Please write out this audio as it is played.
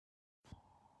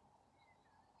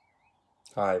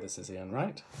Hi, this is Ian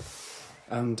Wright,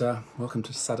 and welcome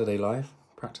to Saturday Live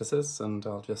Practices, and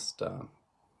I'll just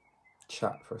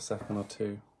chat for a second or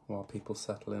two while people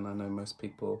settle in. I know most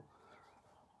people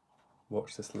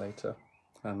watch this later,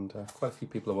 and quite a few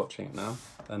people are watching it now,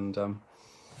 and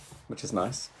which is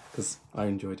nice, because I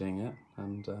enjoy doing it,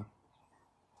 and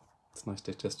it's nice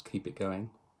to just keep it going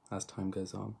as time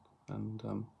goes on.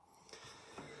 And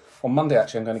on Monday,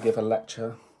 actually, I'm going to give a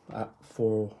lecture at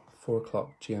 4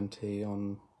 o'clock GMT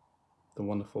on the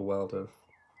wonderful world of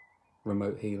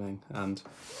remote healing, and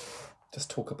just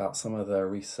talk about some of the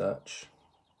research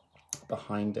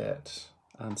behind it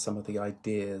and some of the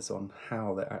ideas on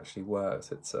how that actually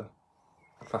works. It's a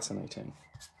fascinating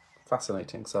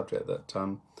subject that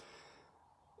I'm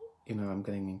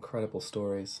getting incredible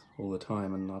stories all the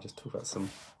time, and I'll just talk about some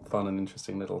fun and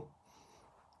interesting little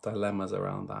dilemmas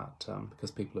around that,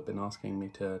 because people have been asking me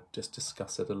to just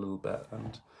discuss it a little bit,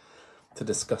 and to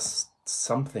discuss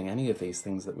any of these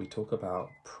things that we talk about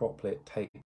properly, it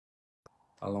takes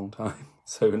a long time.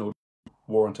 So in order to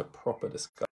warrant a proper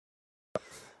discussion,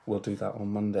 we'll do that on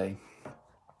Monday.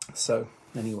 So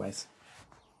anyways,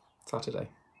 Saturday.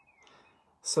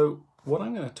 So what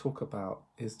I'm going to talk about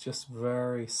is just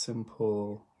very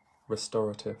simple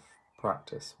restorative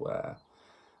practice where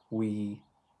we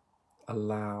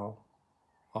allow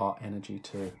our energy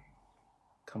to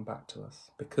come back to us,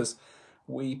 because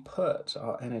we put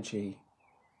our energy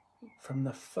from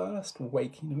the first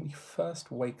when you first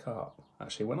wake up.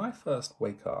 Actually, when I first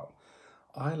wake up,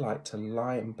 I like to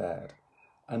lie in bed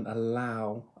and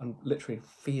allow and literally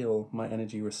feel my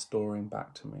energy restoring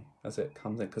back to me as it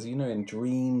comes in. Because in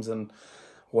dreams and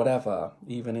whatever,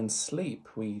 even in sleep,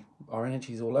 our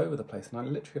energy is all over the place, and I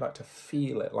literally like to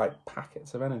feel it like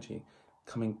packets of energy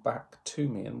coming back to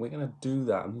me. And we're going to do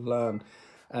that and learn.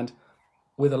 And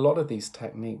with a lot of these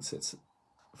techniques,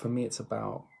 for me it's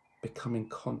about becoming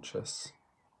conscious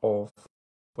of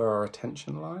where our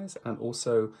attention lies, and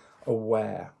also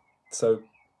aware. So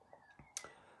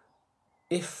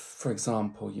if, for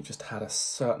example, you've just had a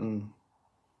certain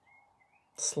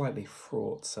slightly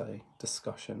fraught, say,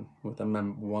 discussion with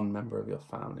one member of your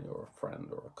family or a friend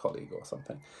or a colleague or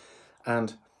something,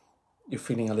 and you're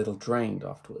feeling a little drained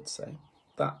afterwards, say,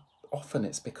 that often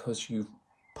it's because you've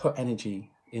put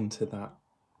energy into that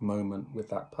moment with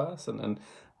that person, and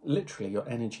literally your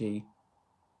energy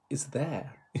is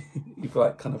there. You've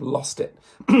kind of lost it,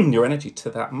 your energy to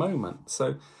that moment.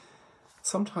 So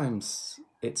sometimes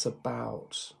it's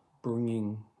about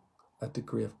bringing a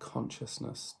degree of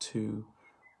consciousness to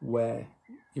where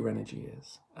your energy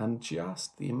is. And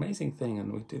just the amazing thing,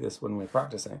 and we do this when we're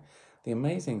practicing, the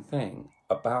amazing thing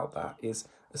about that is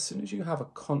as soon as you have a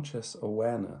conscious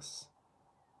awareness,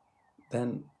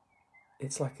 then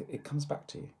it's like it comes back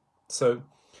to you. So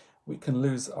we can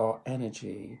lose our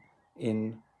energy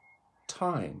in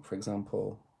time, for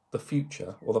example, the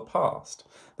future or the past.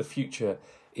 The future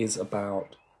is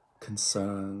about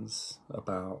concerns,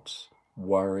 about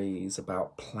worries,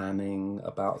 about planning,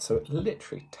 so it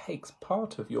literally takes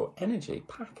part of your energy,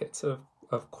 packets of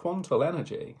quantal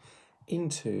energy,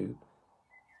 into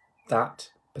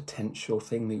that potential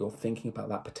thing that you're thinking about,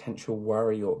 that potential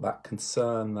worry or that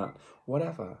concern, that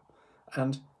whatever.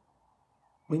 And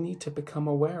we need to become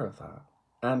aware of that.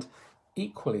 And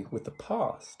equally with the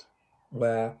past,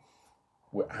 where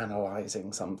we're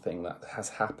analysing something that has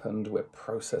happened, we're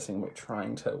processing, we're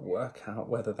trying to work out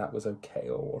whether that was okay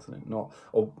or wasn't it not,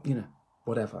 or,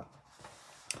 whatever.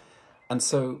 And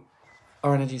so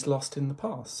our energy is lost in the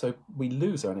past. So we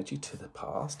lose our energy to the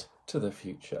past, to the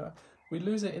future. We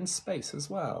lose it in space as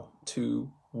well,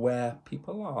 to where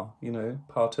people are.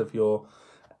 Part of your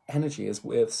energy is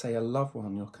with, say, a loved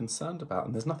one you're concerned about.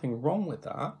 And there's nothing wrong with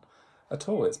that at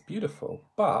all. It's beautiful.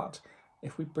 But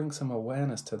if we bring some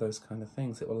awareness to those kind of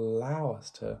things, it will allow us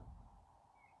to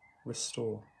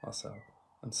restore ourselves.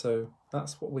 And so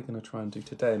that's what we're going to try and do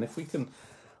today. And if you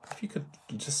could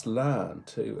just learn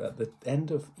to, at the end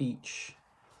of each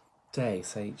day,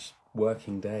 say each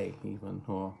working day even,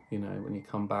 or, when you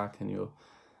come back and you're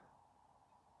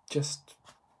just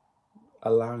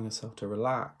allowing yourself to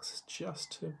relax,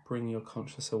 just to bring your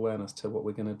conscious awareness to what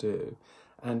we're going to do.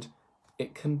 And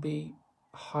it can be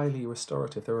highly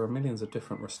restorative. There are millions of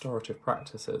different restorative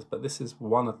practices, but this is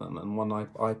one of them, and one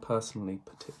I personally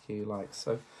particularly like.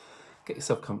 So get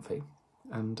yourself comfy,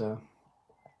 and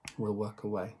we'll work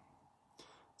away.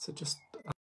 So just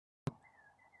allow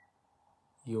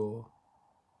your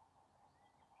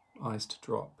eyes to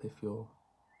drop if you're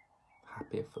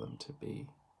happier for them to be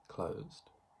closed.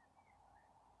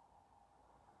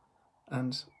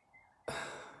 And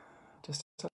just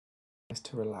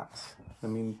to relax. I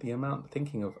mean, the amount,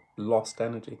 thinking of lost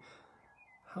energy,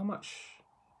 how much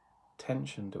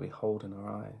tension do we hold in our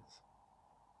eyes?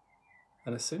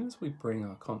 And as soon as we bring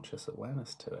our conscious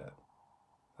awareness to it,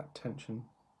 that tension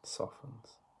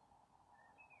softens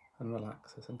and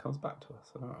relaxes and comes back to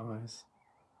us, and our eyes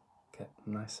get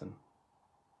nice and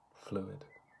fluid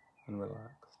and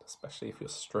relaxed, especially if you're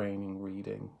straining,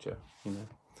 reading,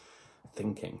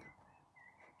 thinking.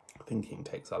 Thinking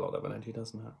takes a lot of energy,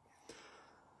 doesn't it?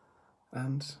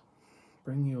 And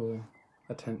bring your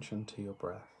attention to your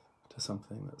breath, to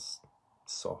something that's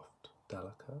soft,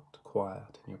 delicate,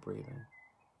 quiet in your breathing.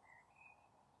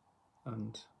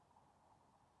 And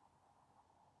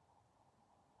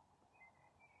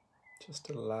just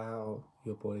allow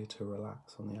your body to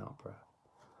relax on the out-breath.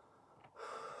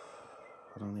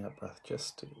 And on the out-breath,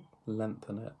 just to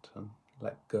lengthen it and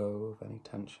let go of any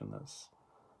tension that's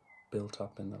built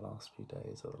up in the last few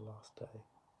days or the last day.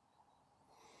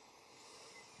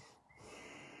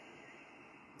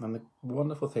 And the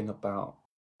wonderful thing about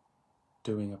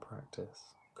doing a practice,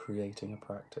 creating a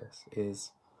practice,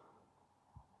 is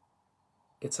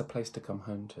it's a place to come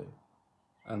home to.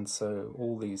 And so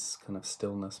all these kind of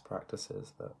stillness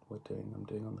practices that I'm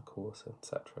doing on the course,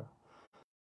 etc.,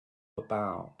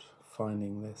 about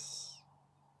finding this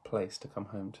place to come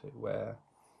home to where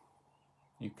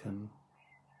you can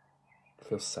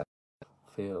feel safe,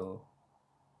 feel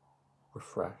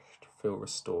refreshed, feel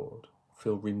restored,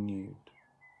 feel renewed.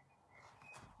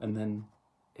 And then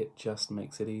it just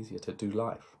makes it easier to do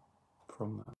life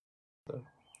from that. So,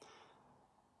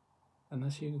 and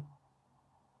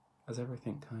as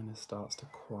everything kind of starts to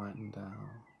quieten down,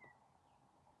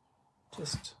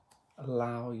 just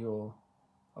allow your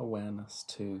awareness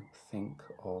to think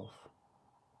of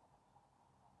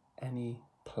any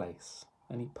place,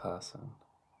 any person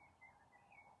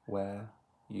where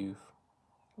you've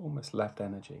almost left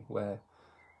energy, where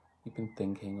you've been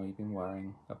thinking or you've been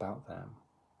worrying about them,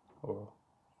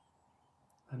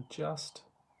 and just,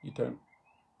 you don't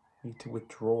need to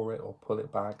withdraw it or pull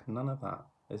it back. None of that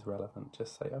is relevant.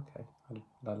 Just say, okay,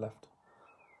 I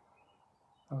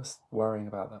was worrying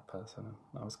about that person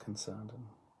and I was concerned,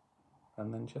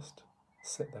 and then just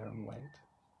sit there and wait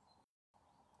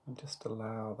and just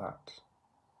allow that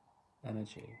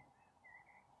energy,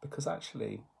 because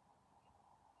actually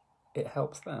it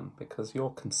helps them, because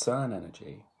your concern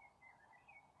energy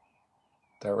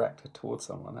directed towards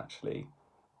someone actually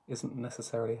isn't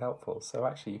necessarily helpful. So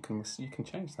actually you can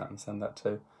change that and send that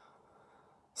to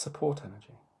support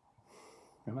energy,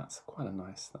 and that's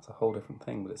a whole different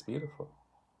thing, but it's beautiful.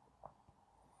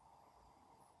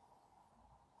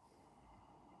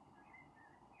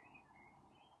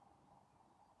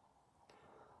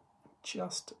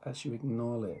 Just as you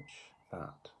acknowledge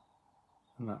that,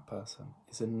 and that person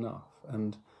is enough,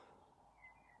 and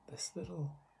this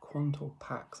little quantal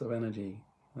packs of energy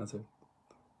as it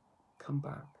come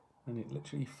back, and you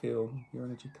literally feel your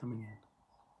energy coming in.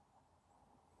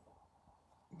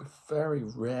 We're very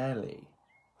rarely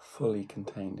fully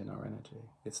contained in our energy.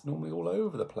 It's normally all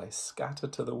over the place,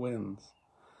 scattered to the winds.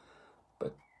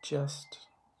 But just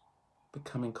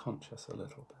becoming conscious a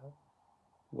little bit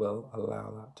will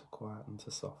allow that to quieten, to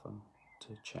soften,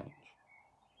 to change.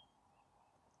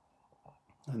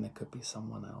 And there could be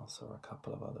someone else or a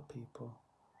couple of other people.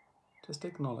 Just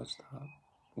acknowledge that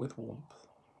with warmth.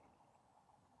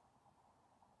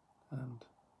 And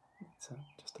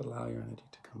just allow your energy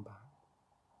to come back.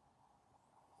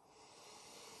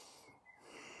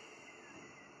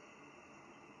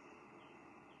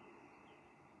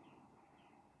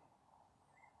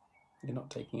 You're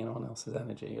not taking anyone else's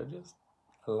energy, you're just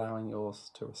allowing yours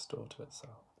to restore to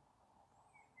itself.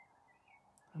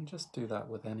 And just do that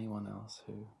with anyone else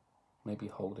who may be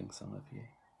holding some of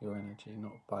your energy,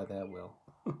 not by their will.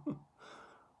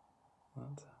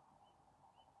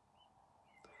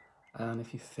 And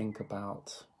if you think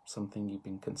about something you've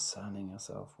been concerning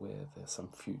yourself with, some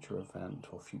future event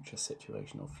or future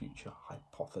situation or future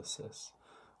hypothesis,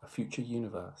 a future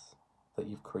universe that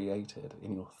you've created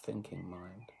in your thinking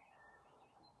mind,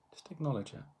 just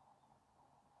acknowledge it.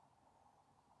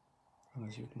 And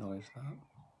as you acknowledge that,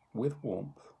 with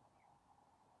warmth,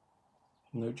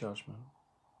 no judgment,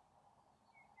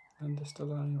 and just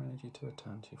allow your energy to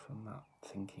return to you from that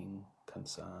thinking,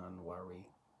 concern, worry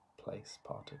place,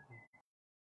 part of you.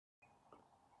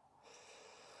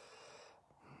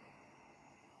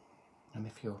 And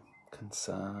if you're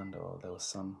concerned, or there was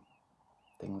something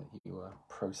that you were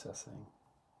processing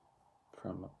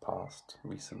from a past,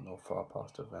 recent or far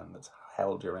past event that's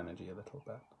held your energy a little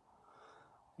bit,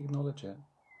 acknowledge it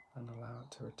and allow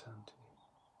it to return to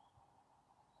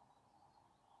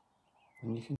you.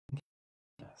 And you can keep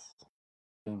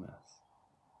doing this.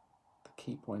 The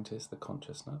key point is the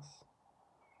consciousness.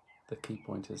 The key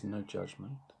point is no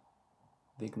judgment.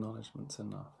 The acknowledgement's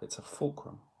enough. It's a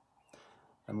fulcrum.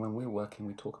 And when we're working,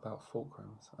 we talk about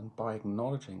fulcrums. And by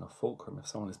acknowledging a fulcrum, if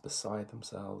someone is beside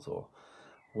themselves or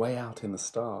way out in the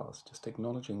stars, just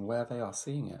acknowledging where they are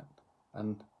seeing it,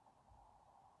 and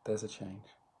there's a change.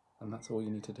 And that's all you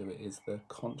need to do. It is the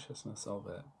consciousness of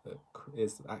it that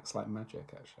acts like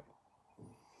magic, actually.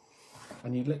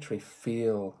 And you literally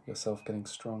feel yourself getting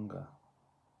stronger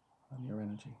and your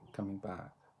energy coming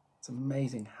back. It's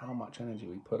amazing how much energy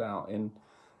we put out in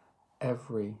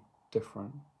every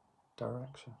different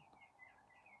direction.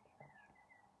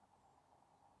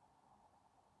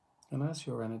 And as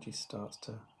your energy starts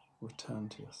to return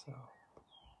to yourself,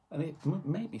 and it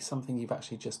may be something you've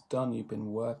actually just done, you've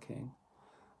been working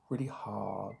really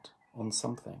hard on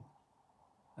something,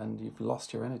 and you've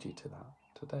lost your energy to that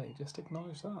today, just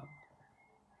acknowledge that.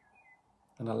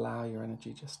 And allow your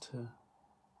energy just to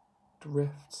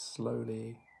drift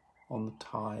slowly on the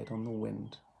tide, on the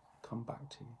wind, come back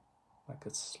to you like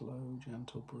a slow,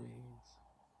 gentle breeze.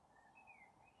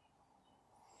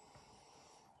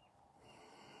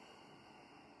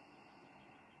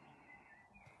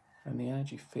 And the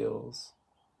energy feels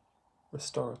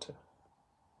restorative,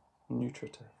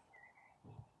 nutritive.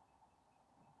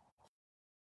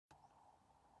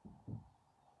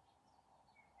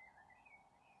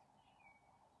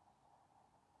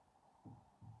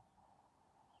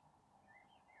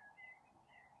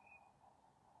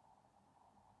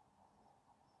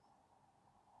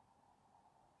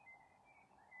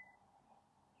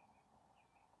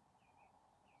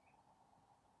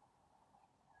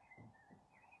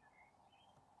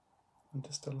 And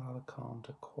just allow the calm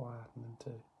to quieten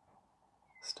into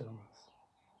stillness.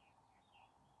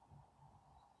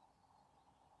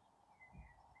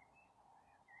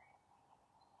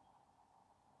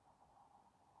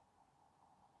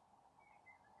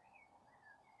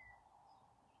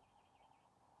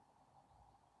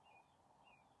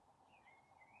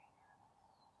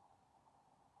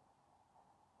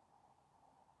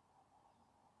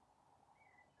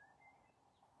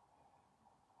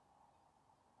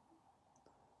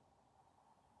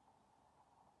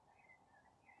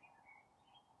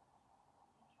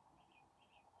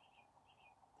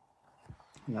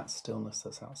 And that stillness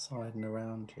that's outside and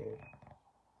around you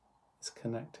is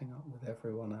connecting up with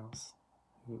everyone else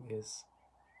who is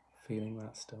feeling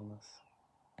that stillness,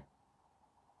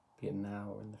 be it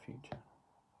now or in the future,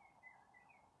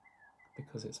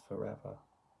 because it's forever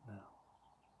now.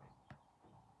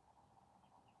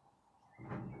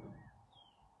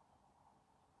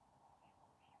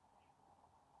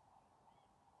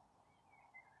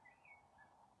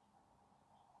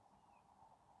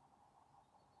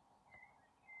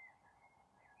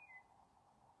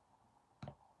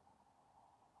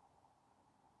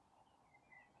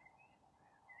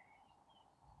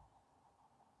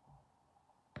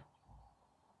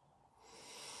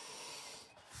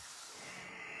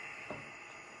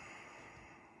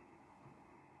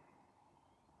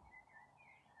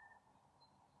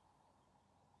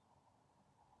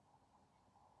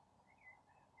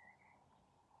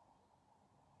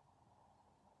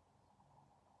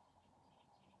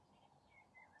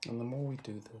 And the more we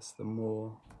do this, the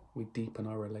more we deepen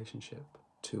our relationship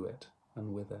to it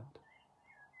and with it.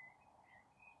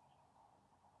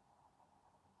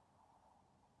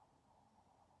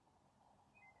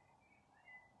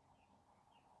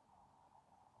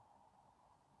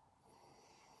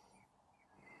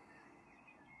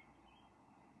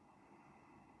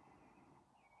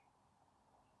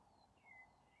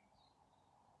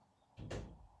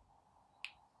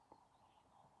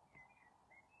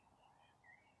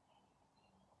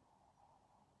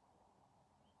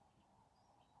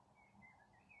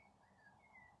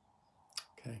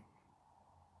 Okay.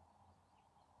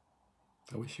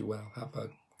 I wish you well. Have a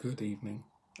good evening,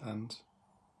 and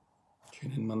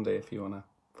tune in Monday if you want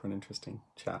for an interesting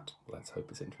chat. Let's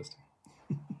hope it's interesting.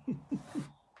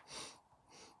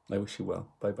 I wish you well.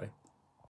 Bye bye.